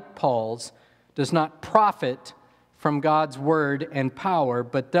ministry, like Paul's, does not profit from God's word and power,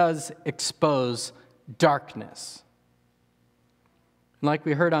 but does expose darkness. Like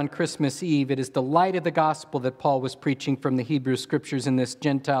we heard on Christmas Eve, it is the light of the gospel that Paul was preaching from the Hebrew Scriptures in this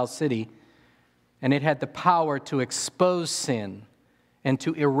Gentile city, and it had the power to expose sin and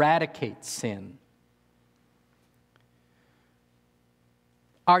to eradicate sin.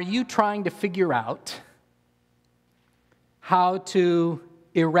 Are you trying to figure out how to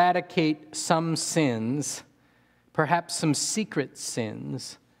eradicate some sins, perhaps some secret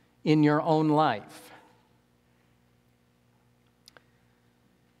sins, in your own life?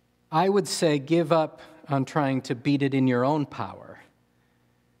 I would say give up on trying to beat it in your own power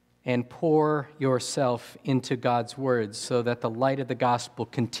and pour yourself into God's words so that the light of the gospel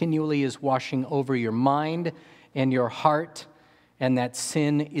continually is washing over your mind and your heart, and that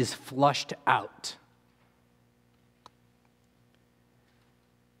sin is flushed out.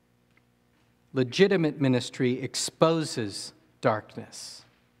 Legitimate ministry exposes darkness.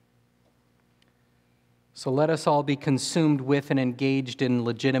 So let us all be consumed with and engaged in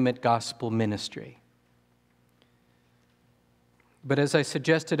legitimate gospel ministry. But as I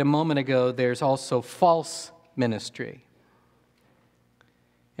suggested a moment ago, there's also false ministry.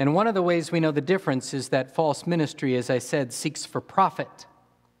 And one of the ways we know the difference is that false ministry, as I said, seeks for profit.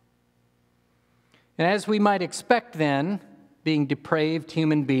 And as we might expect then, being depraved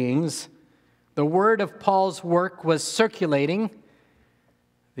human beings, the word of Paul's work was circulating.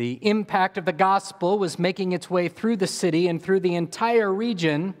 The impact of the gospel was making its way through the city and through the entire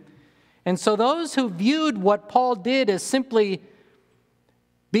region. And so those who viewed what Paul did as simply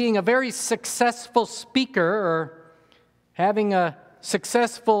being a very successful speaker or having a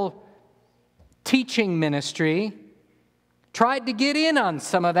successful teaching ministry tried to get in on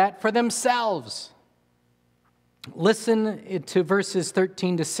some of that for themselves. Listen to verses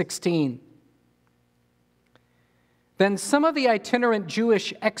 13 to 16. Then some of the itinerant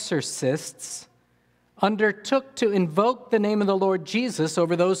Jewish exorcists undertook to invoke the name of the Lord Jesus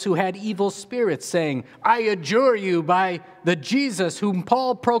over those who had evil spirits, saying, "I adjure you by the Jesus whom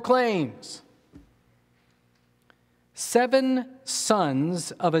Paul proclaims." 7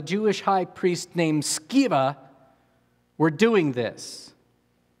 sons of a Jewish high priest named Sceva were doing this.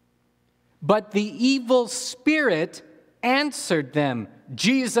 But the evil spirit answered them,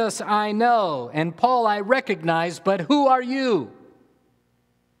 "Jesus I know, and Paul I recognize, but who are you?"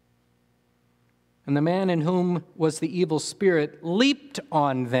 And the man in whom was the evil spirit leaped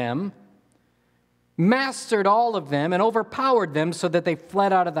on them, mastered all of them, and overpowered them so that they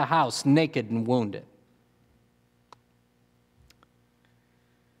fled out of the house naked and wounded.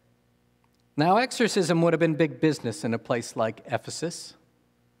 Now, exorcism would have been big business in a place like Ephesus.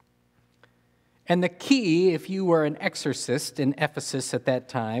 And the key, if you were an exorcist in Ephesus at that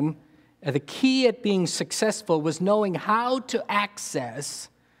time, the key at being successful was knowing how to access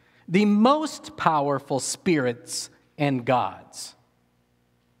the most powerful spirits and gods.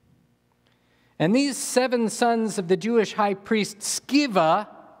 And these 7 sons of the Jewish high priest Sceva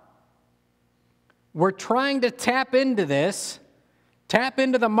were trying to tap into this, tap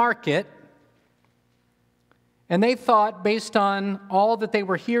into the market, and they thought, based on all that they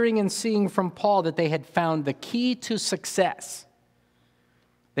were hearing and seeing from Paul, that they had found the key to success.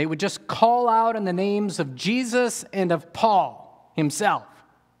 They would just call out in the names of Jesus and of Paul himself.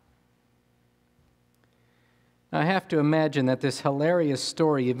 Now, I have to imagine that this hilarious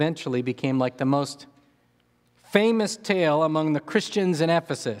story eventually became like the most famous tale among the Christians in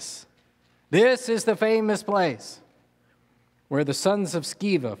Ephesus. This is the famous place where the sons of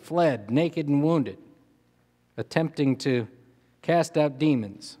Sceva fled naked and wounded, attempting to cast out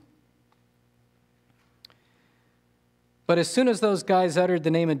demons. But as soon as those guys uttered the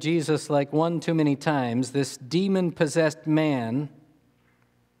name of Jesus like one too many times, this demon-possessed man,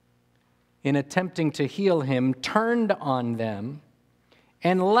 in attempting to heal him, turned on them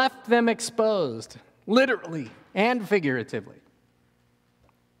and left them exposed, literally and figuratively.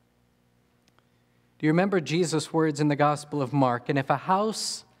 Do you remember Jesus' words in the Gospel of Mark? And if a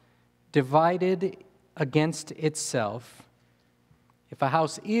house divided against itself, if a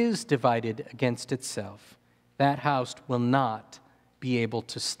house is divided against itself, that house will not be able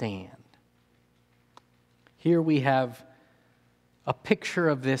to stand. Here we have a picture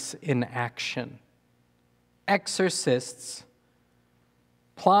of this in action. Exorcists,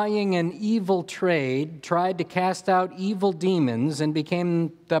 plying an evil trade, tried to cast out evil demons and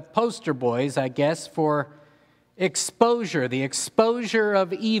became the poster boys, I guess, for exposure, the exposure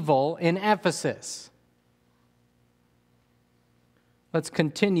of evil in Ephesus. Let's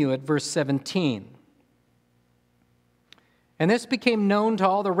continue at verse 17. And this became known to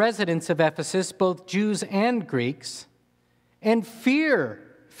all the residents of Ephesus, both Jews and Greeks, and fear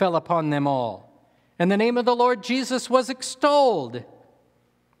fell upon them all. And the name of the Lord Jesus was extolled.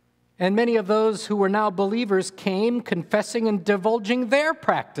 And many of those who were now believers came, confessing and divulging their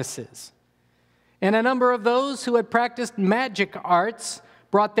practices. And a number of those who had practiced magic arts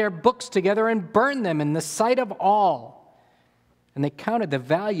brought their books together and burned them in the sight of all. And they counted the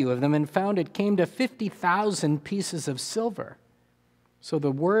value of them and found it came to 50,000 pieces of silver. So the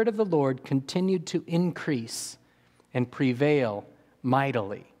word of the Lord continued to increase and prevail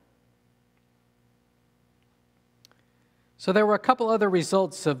mightily. So there were a couple other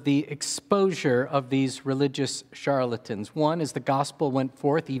results of the exposure of these religious charlatans. One is the gospel went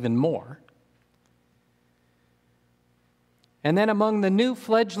forth even more. And then among the new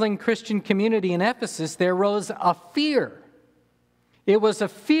fledgling Christian community in Ephesus, there rose a fear. It was a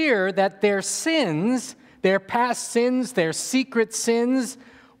fear that their sins, their past sins, their secret sins,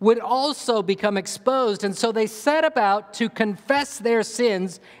 would also become exposed. And so they set about to confess their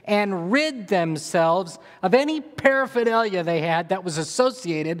sins and rid themselves of any paraphernalia they had that was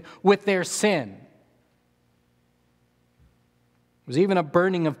associated with their sin. There was even a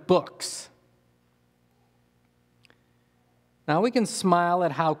burning of books. Now we can smile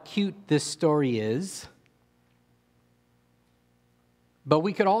at how cute this story is, but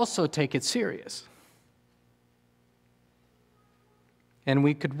we could also take it serious. And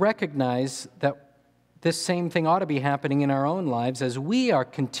we could recognize that this same thing ought to be happening in our own lives as we are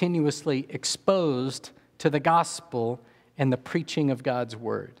continuously exposed to the gospel and the preaching of God's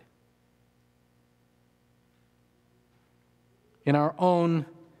word. In our own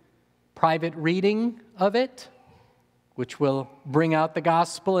private reading of it, which will bring out the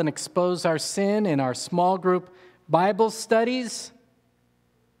gospel and expose our sin in our small group Bible studies,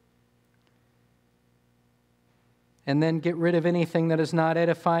 and then get rid of anything that is not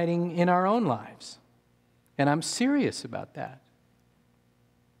edifying in our own lives. And I'm serious about that.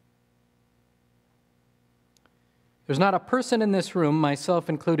 There's not a person in this room, myself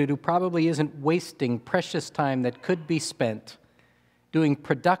included, who probably isn't wasting precious time that could be spent doing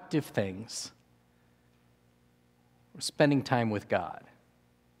productive things or spending time with God.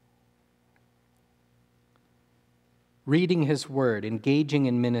 Reading His Word, engaging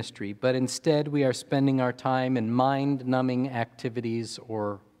in ministry, but instead we are spending our time in mind-numbing activities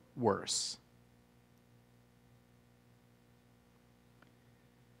or worse.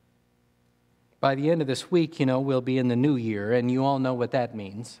 By the end of this week, we'll be in the new year, and you all know what that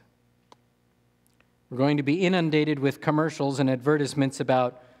means. We're going to be inundated with commercials and advertisements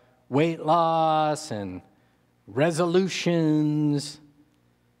about weight loss and resolutions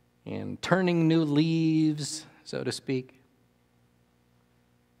and turning new leaves, so to speak.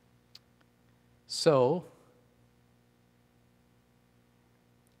 So,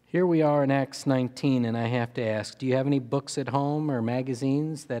 here we are in Acts 19, and I have to ask, do you have any books at home or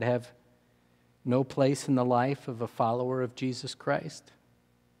magazines that have no place in the life of a follower of Jesus Christ?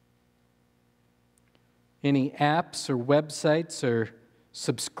 Any apps or websites or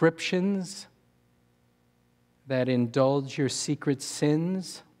subscriptions that indulge your secret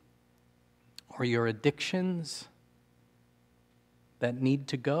sins or your addictions that need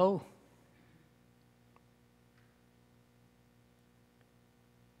to go?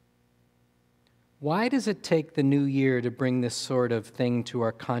 Why does it take the new year to bring this sort of thing to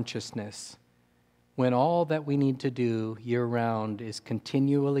our consciousness when all that we need to do year-round is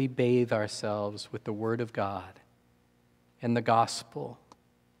continually bathe ourselves with the Word of God and the gospel,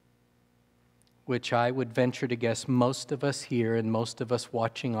 which I would venture to guess most of us here and most of us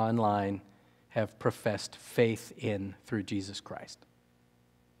watching online have professed faith in through Jesus Christ?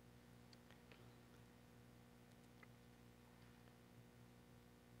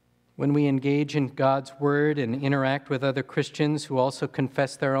 When we engage in God's Word and interact with other Christians who also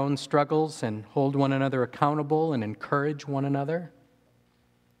confess their own struggles and hold one another accountable and encourage one another,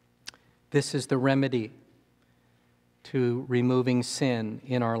 this is the remedy to removing sin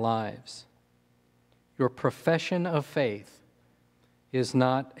in our lives. Your profession of faith is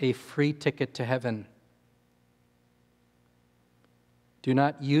not a free ticket to heaven. Do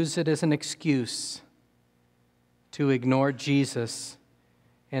not use it as an excuse to ignore Jesus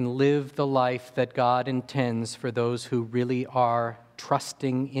and live the life that God intends for those who really are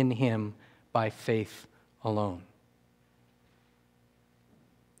trusting in Him by faith alone,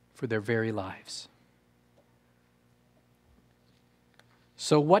 for their very lives.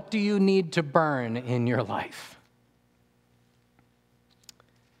 So what do you need to burn in your life?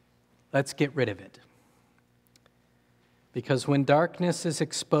 Let's get rid of it. Because when darkness is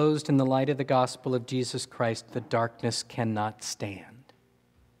exposed in the light of the gospel of Jesus Christ, the darkness cannot stand.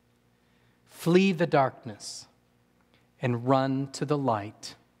 Flee the darkness and run to the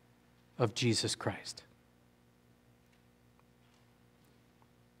light of Jesus Christ.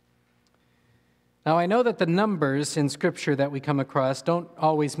 Now, I know that the numbers in Scripture that we come across don't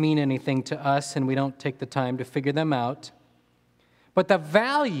always mean anything to us, and we don't take the time to figure them out. But the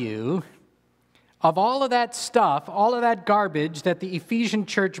value of all of that stuff, all of that garbage that the Ephesian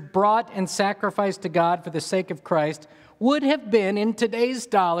church brought and sacrificed to God for the sake of Christ would have been, in today's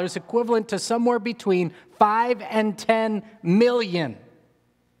dollars, equivalent to somewhere between 5 and 10 million.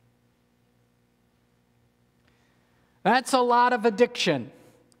 That's a lot of addiction.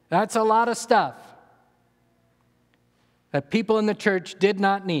 That's a lot of stuff that people in the church did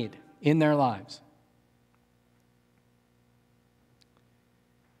not need in their lives.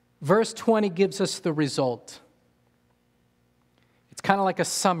 Verse 20 gives us the result. It's kind of like a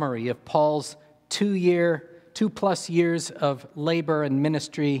summary of Paul's 2+ years of labor and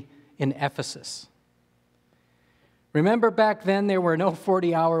ministry in Ephesus. Remember, back then there were no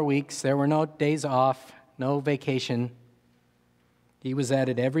 40-hour weeks, there were no days off, no vacation. He was at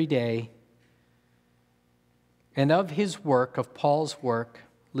it every day. And of his work, of Paul's work,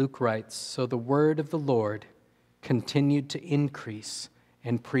 Luke writes, so the word of the Lord continued to increase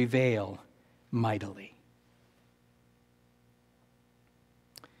and prevail mightily.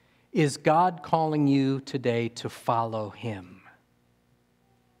 Is God calling you today to follow Him?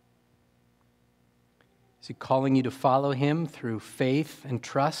 Is He calling you to follow Him through faith and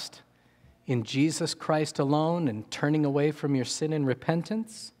trust in Jesus Christ alone and turning away from your sin and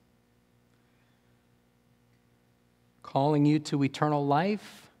repentance? Calling you to eternal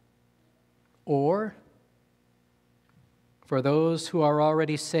life? Or, for those who are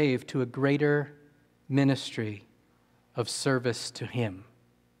already saved, to a greater ministry of service to Him?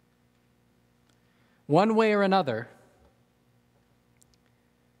 One way or another,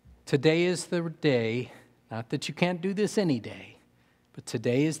 today is the day, not that you can't do this any day, but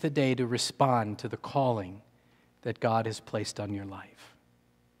today is the day to respond to the calling that God has placed on your life.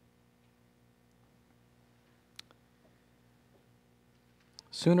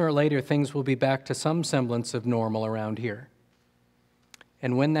 Sooner or later, things will be back to some semblance of normal around here.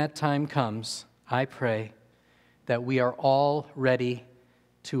 And when that time comes, I pray that we are all ready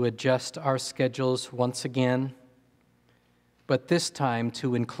to adjust our schedules once again, but this time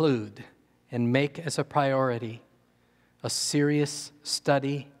to include and make as a priority a serious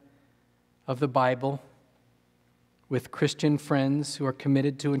study of the Bible with Christian friends who are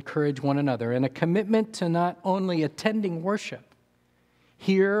committed to encourage one another, and a commitment to not only attending worship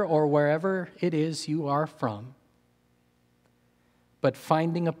here or wherever it is you are from, but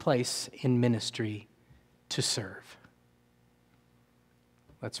finding a place in ministry to serve.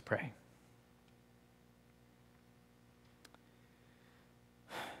 Let's pray.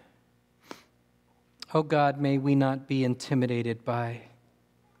 Oh God, may we not be intimidated by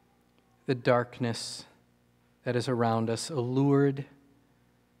the darkness that is around us, allured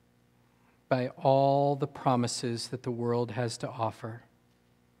by all the promises that the world has to offer.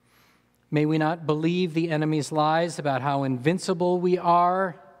 May we not believe the enemy's lies about how invincible we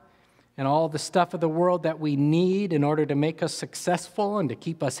are and all the stuff of the world that we need in order to make us successful and to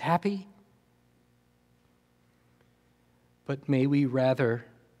keep us happy. But may we rather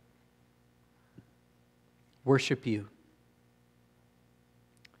worship you,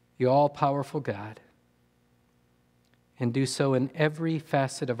 the all-powerful God, and do so in every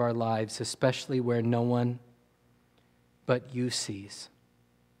facet of our lives, especially where no one but you sees.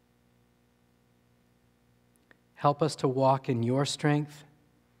 Help us to walk in your strength,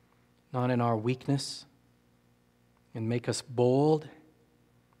 not in our weakness, and make us bold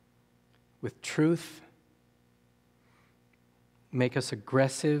with truth. Make us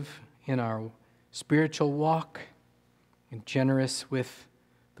aggressive in our spiritual walk and generous with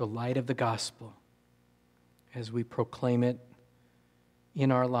the light of the gospel as we proclaim it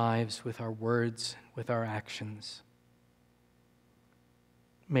in our lives with our words, with our actions.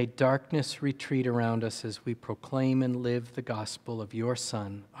 May darkness retreat around us as we proclaim and live the gospel of your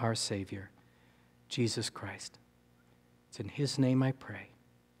Son, our Savior, Jesus Christ. It's in his name I pray.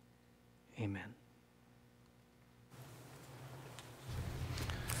 Amen.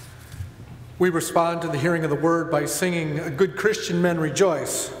 We respond to the hearing of the word by singing, "Good Christian Men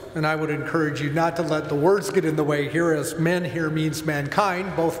Rejoice." And I would encourage you not to let the words get in the way here, as men here means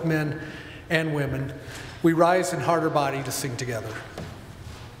mankind, both men and women. We rise in heart or body to sing together.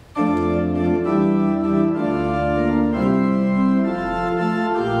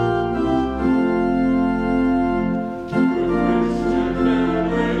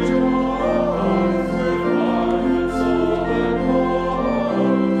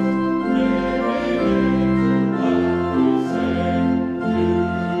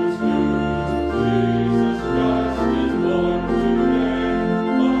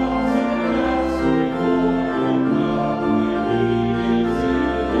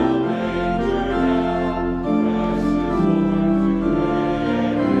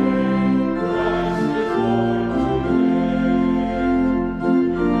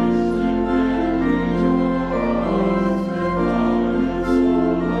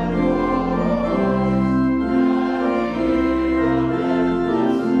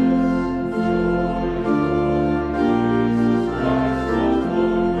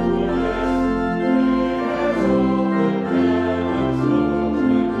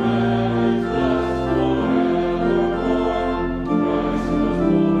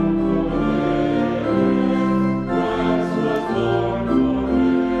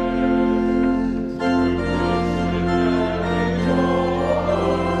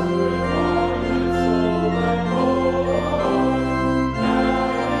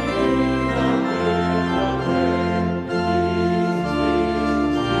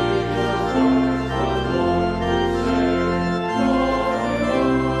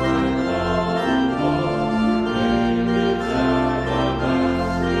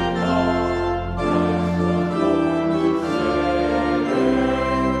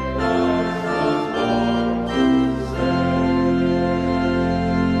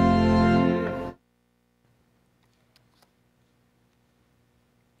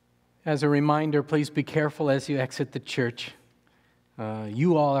 As a reminder, please be careful as you exit the church.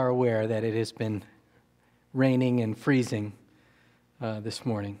 You all are aware that it has been raining and freezing this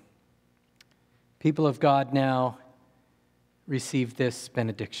morning. People of God, now receive this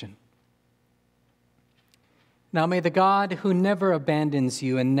benediction. Now may the God who never abandons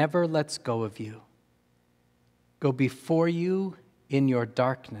you and never lets go of you go before you in your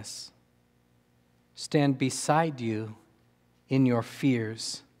darkness, stand beside you in your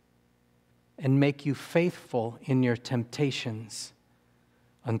fears, and make you faithful in your temptations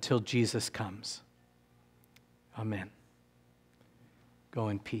until Jesus comes. Amen. Go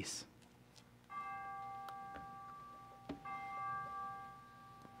in peace.